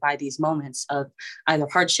inspired by these moments of either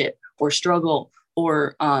hardship or struggle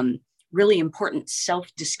or really important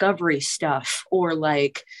self-discovery stuff, or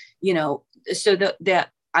like, so that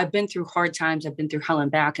I've been through hard times, I've been through hell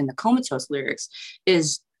and back, and the Comatose lyrics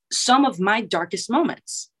is some of my darkest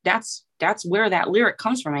moments. That's where that lyric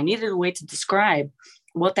comes from. I needed a way to describe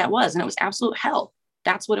what that was, and it was absolute hell.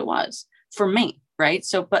 That's what it was for me, right?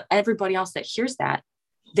 So, but everybody else that hears that,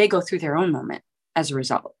 they go through their own moment as a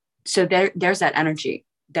result. So there's that energy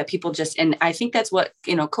that people just, and I think that's what,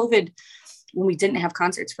 COVID, when we didn't have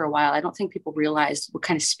concerts for a while, I don't think people realized what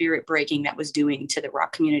kind of spirit breaking that was doing to the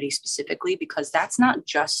rock community specifically, because that's not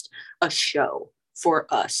just a show for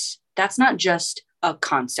us. That's not just a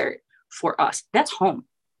concert for us. That's home.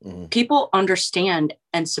 Mm-hmm. People understand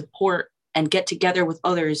and support and get together with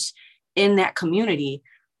others in that community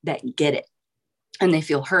that get it. And they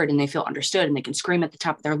feel heard and they feel understood, and they can scream at the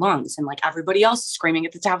top of their lungs. And like everybody else is screaming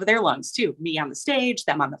at the top of their lungs too. Me on the stage,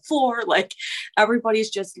 them on the floor, like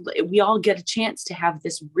everybody's just, we all get a chance to have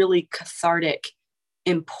this really cathartic,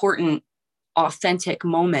 important, authentic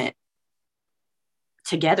moment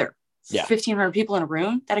together. Yeah. 1,500 people in a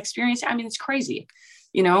room, that experience. I mean, it's crazy,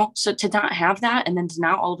 so to not have that. And then to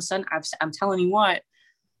now all of a sudden, I'm telling you what,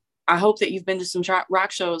 I hope that you've been to some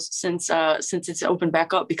rock shows since it's opened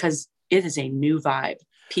back up, because it is a new vibe.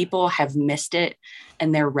 People have missed it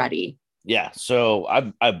and they're ready. Yeah. So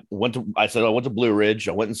I went to Blue Ridge.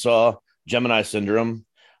 I went and saw Gemini Syndrome.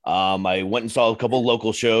 I went and saw a couple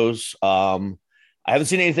local shows. I haven't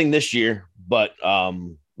seen anything this year, but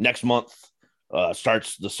next month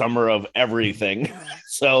starts the summer of everything.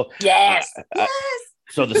 So yes.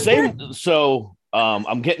 So the same. So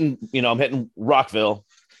I'm hitting Rockville.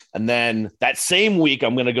 And then that same week,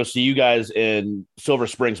 I'm going to go see you guys in Silver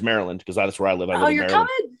Springs, Maryland, because that's where I live. I live in you're Maryland.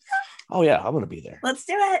 Coming? Oh yeah, I'm going to be there. Let's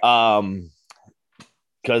do it.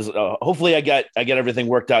 Because hopefully I get everything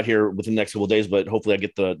worked out here within the next couple of days. But hopefully I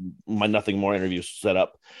get my Nothing More interview set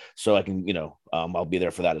up so I can, I'll be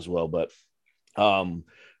there for that as well. But and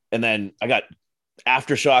then I got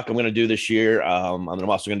Aftershock I'm going to do this year. I'm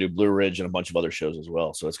also going to do Blue Ridge and a bunch of other shows as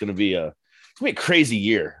well. So it's going to be a crazy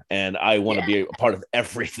year, and I want to be a part of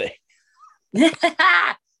everything.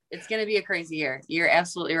 It's going to be a crazy year. You're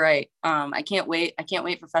absolutely right. I can't wait. I can't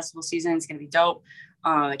wait for festival season. It's going to be dope.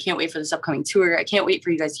 I can't wait for this upcoming tour. I can't wait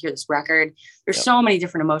for you guys to hear this record. There's so many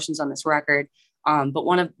different emotions on this record. But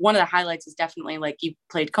one of the highlights is definitely, like, you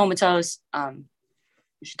played Comatose. You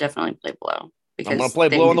should definitely play Blow, because I'm going to play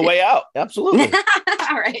they Blow on the need it. way out. Absolutely.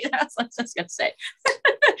 All right. That's what I was going to say.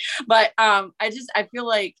 But I feel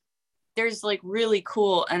like there's like really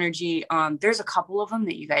cool energy. There's a couple of them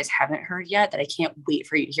that you guys haven't heard yet that I can't wait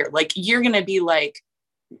for you to hear. Like, you're going to be like,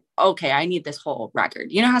 okay, I need this whole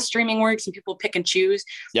record. You know how streaming works and people pick and choose?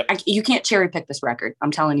 Yep. You can't cherry pick this record.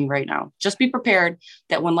 I'm telling you right now. Just be prepared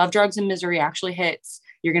that when Love, Drugs, and Misery actually hits,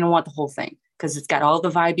 you're going to want the whole thing, because it's got all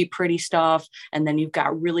the vibey, pretty stuff. And then you've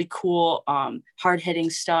got really cool,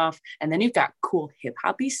 hard-hitting stuff. And then you've got cool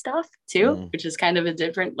hip-hoppy stuff too, which is kind of a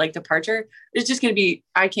different like departure. It's just going to be,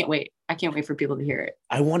 I can't wait. I can't wait for people to hear it.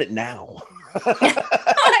 I want it now.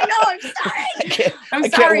 I know. I'm sorry. I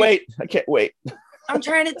can't wait. I can't wait. I'm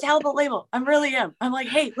trying to tell the label. I really am. I'm like,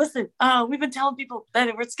 hey, listen, we've been telling people that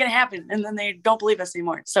it's going to happen, and then they don't believe us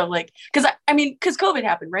anymore. So like, because COVID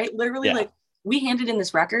happened, right? Literally, like, we handed in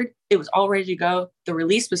this record. It was all ready to go. The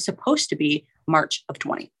release was supposed to be March of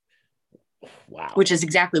 20. Wow. Which is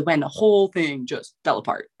exactly when the whole thing just fell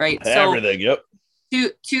apart, right? Everything, yep.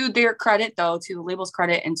 To their credit, though, to the label's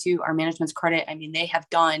credit and to our management's credit, I mean, they have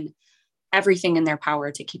done everything in their power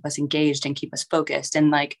to keep us engaged and keep us focused,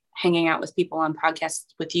 and like hanging out with people on podcasts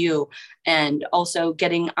with you, and also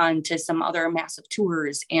getting onto some other massive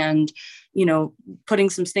tours, and, you know, putting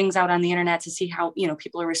some things out on the internet to see how, you know,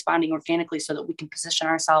 people are responding organically so that we can position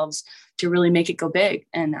ourselves to really make it go big.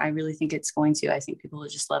 And I really think it's going to. I think people will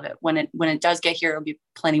just love it. When it does get here, it'll be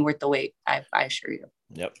plenty worth the wait. I assure you.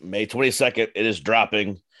 Yep. May 22nd, it is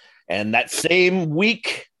dropping. And that same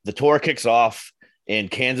week, the tour kicks off in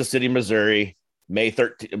Kansas City, Missouri, May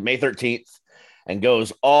 13th, and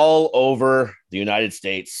goes all over the United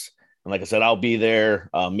States. And like I said, I'll be there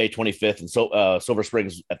May 25th in Silver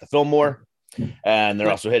Springs at the Fillmore. And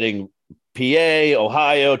they're also hitting PA,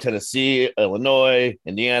 Ohio, Tennessee, Illinois,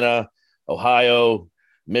 Indiana, Ohio,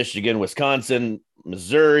 Michigan, Wisconsin,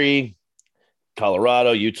 Missouri,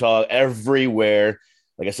 Colorado, Utah, everywhere.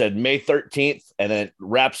 Like I said, May 13th, and then it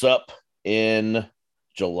wraps up in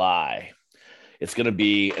July. It's going to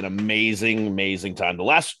be an amazing, amazing time. The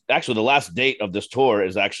last date of this tour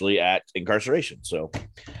is actually at Incarceration. So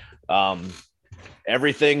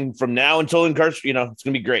everything from now until Incarceration, you know, it's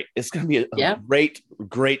going to be great. It's going to be a great,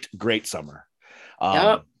 great, great summer.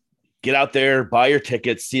 Get out there, buy your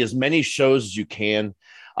tickets, see as many shows as you can.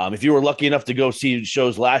 If you were lucky enough to go see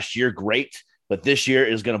shows last year, great. But this year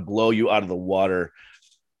is going to blow you out of the water.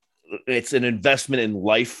 It's an investment in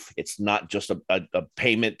life. It's not just a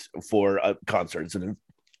payment for a concert. It's an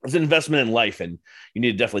investment in life, and you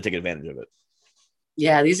need to definitely take advantage of it.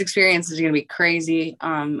 Yeah, these experiences are going to be crazy.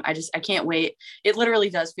 I can't wait. It literally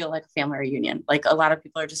does feel like a family reunion. Like, a lot of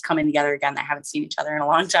people are just coming together again that haven't seen each other in a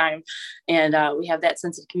long time. And we have that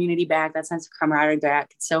sense of community back, that sense of camaraderie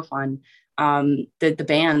back. It's so fun. The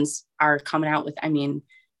bands are coming out with, I mean,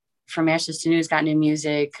 From Ashes to New's got new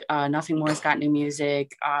music. Nothing More's got new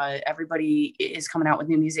music. Everybody is coming out with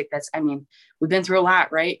new music. We've been through a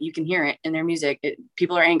lot, right? You can hear it in their music.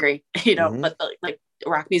 People are angry, you know, but like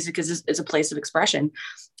rock music is a place of expression.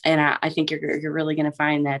 And I think you're really going to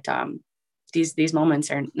find that these moments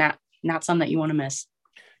are not some that you want to miss.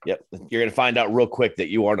 Yep. You're going to find out real quick that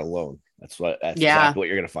you aren't alone. That's exactly what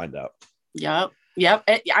you're going to find out. Yep.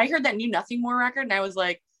 I heard that new Nothing More record, and I was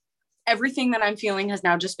like, everything that I'm feeling has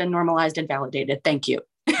now just been normalized and validated. Thank you.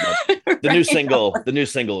 The new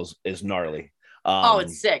single is gnarly.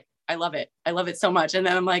 It's sick. I love it. I love it so much. And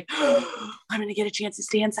then I'm like, I'm going to get a chance to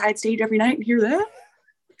stay inside stage every night and hear that.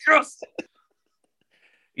 Yes.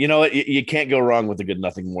 You know what? You can't go wrong with a good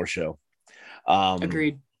Nothing More show.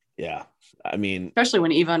 Agreed. Yeah. I mean, especially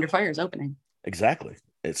when Eva Under Fire is opening. Exactly.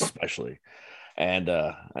 Especially. And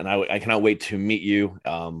I cannot wait to meet you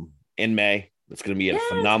in May. It's going to be a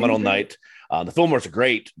phenomenal night. The Fillmore's a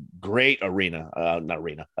great arena,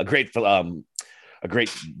 a great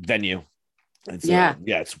venue.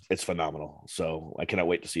 It's phenomenal. So I cannot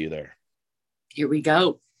wait to see you there. Here we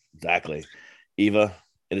go. Exactly. Eva,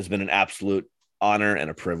 it has been an absolute honor and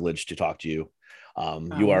a privilege to talk to you.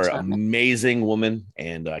 You are an amazing woman,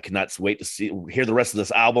 and I cannot wait to hear the rest of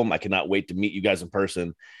this album. I cannot wait to meet you guys in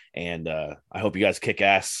person, and I hope you guys kick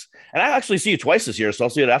ass. And I actually see you twice this year, so I'll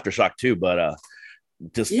see you at Aftershock too. But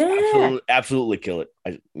absolutely kill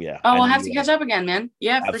it. We'll have to catch up again, man.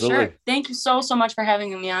 Yeah, absolutely. For sure. Thank you so much for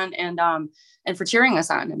having me on, and for cheering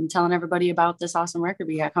us on and telling everybody about this awesome record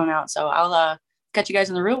we got coming out. So I'll catch you guys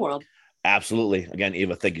in the real world. Absolutely. Again,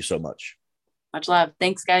 Eva, thank you so much. Much love.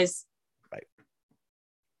 Thanks, guys. Right.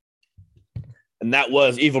 And that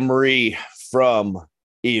was Eva Marie from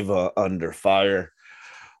Eva Under Fire.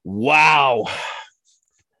 Wow.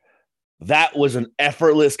 That was an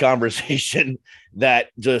effortless conversation that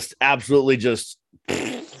just absolutely just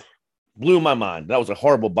blew my mind. That was a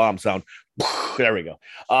horrible bomb sound. There we go.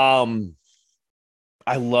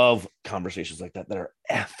 I love conversations like that are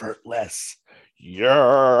effortless.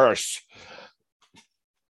 Yes.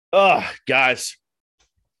 Guys,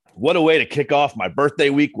 what a way to kick off my birthday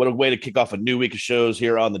week. What a way to kick off a new week of shows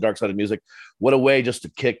here on the Dark Side of Music. What a way just to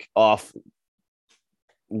kick off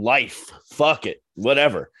life. Fuck it.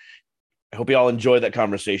 Whatever. I hope you all enjoyed that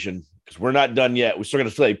conversation because we're not done yet. We're still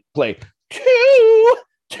going to play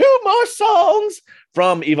two more songs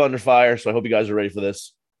from Eva Under Fire. So I hope you guys are ready for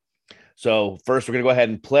this. So first, we're going to go ahead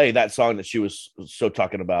and play that song that she was so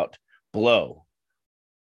talking about, Blow.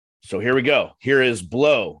 So here we go. Here is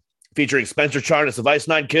Blow, featuring Spencer Charnas of Ice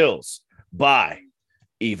Nine Kills by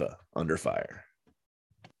Eva Under Fire.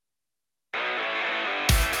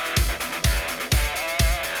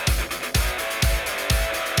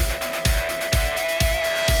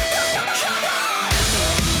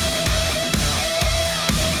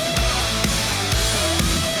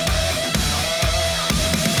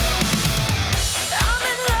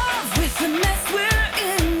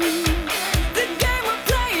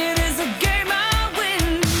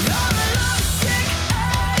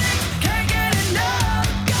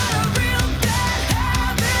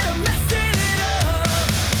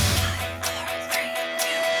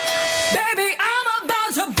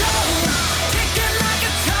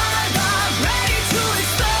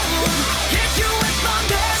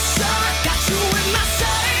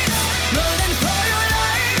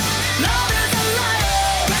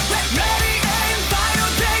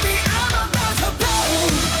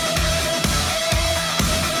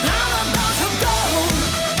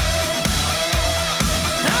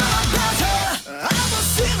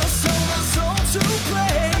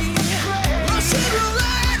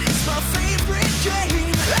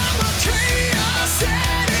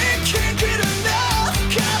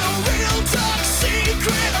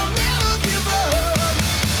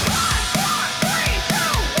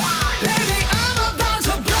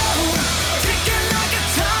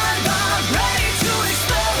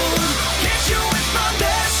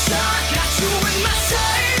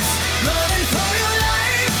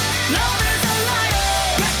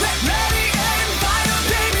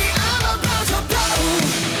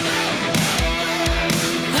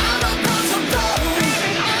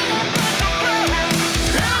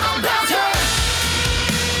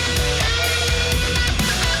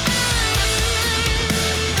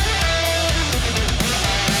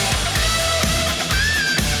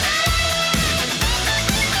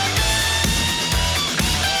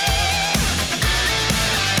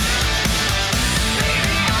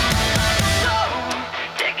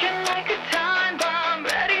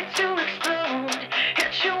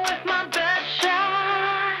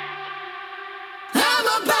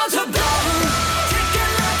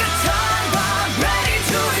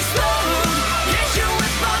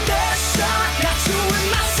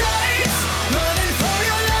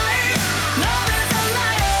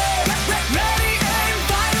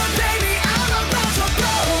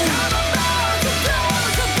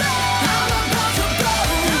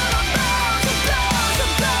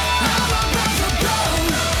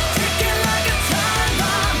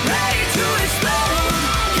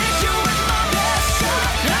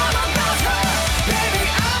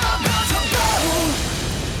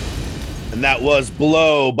 That was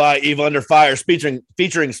Blow by Eva Under Fire, featuring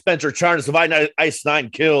Spencer Charnas of Ice Nine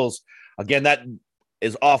Kills. Again, that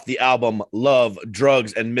is off the album Love,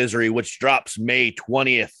 Drugs, and Misery, which drops May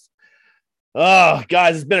 20th. Oh,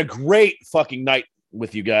 guys, it's been a great fucking night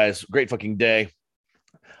with you guys. Great fucking day.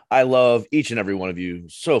 I love each and every one of you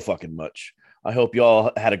so fucking much. I hope you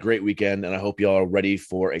all had a great weekend, and I hope you all are ready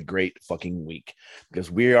for a great fucking week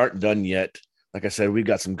because we aren't done yet. Like I said, we've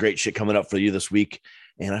got some great shit coming up for you this week.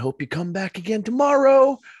 And I hope you come back again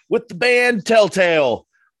tomorrow with the band Telltale.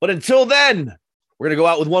 But until then, we're going to go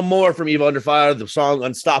out with one more from Eva Under Fire, the song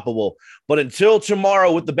Unstoppable. But until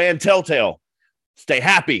tomorrow with the band Telltale, stay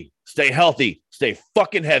happy, stay healthy, stay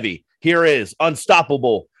fucking heavy. Here is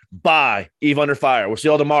Unstoppable by Eva Under Fire. We'll see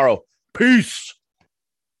you all tomorrow. Peace.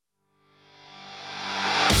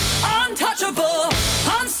 Untouchable,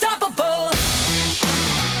 unstoppable.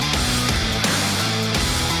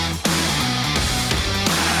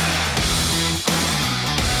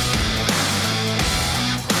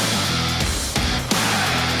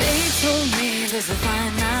 There's a fire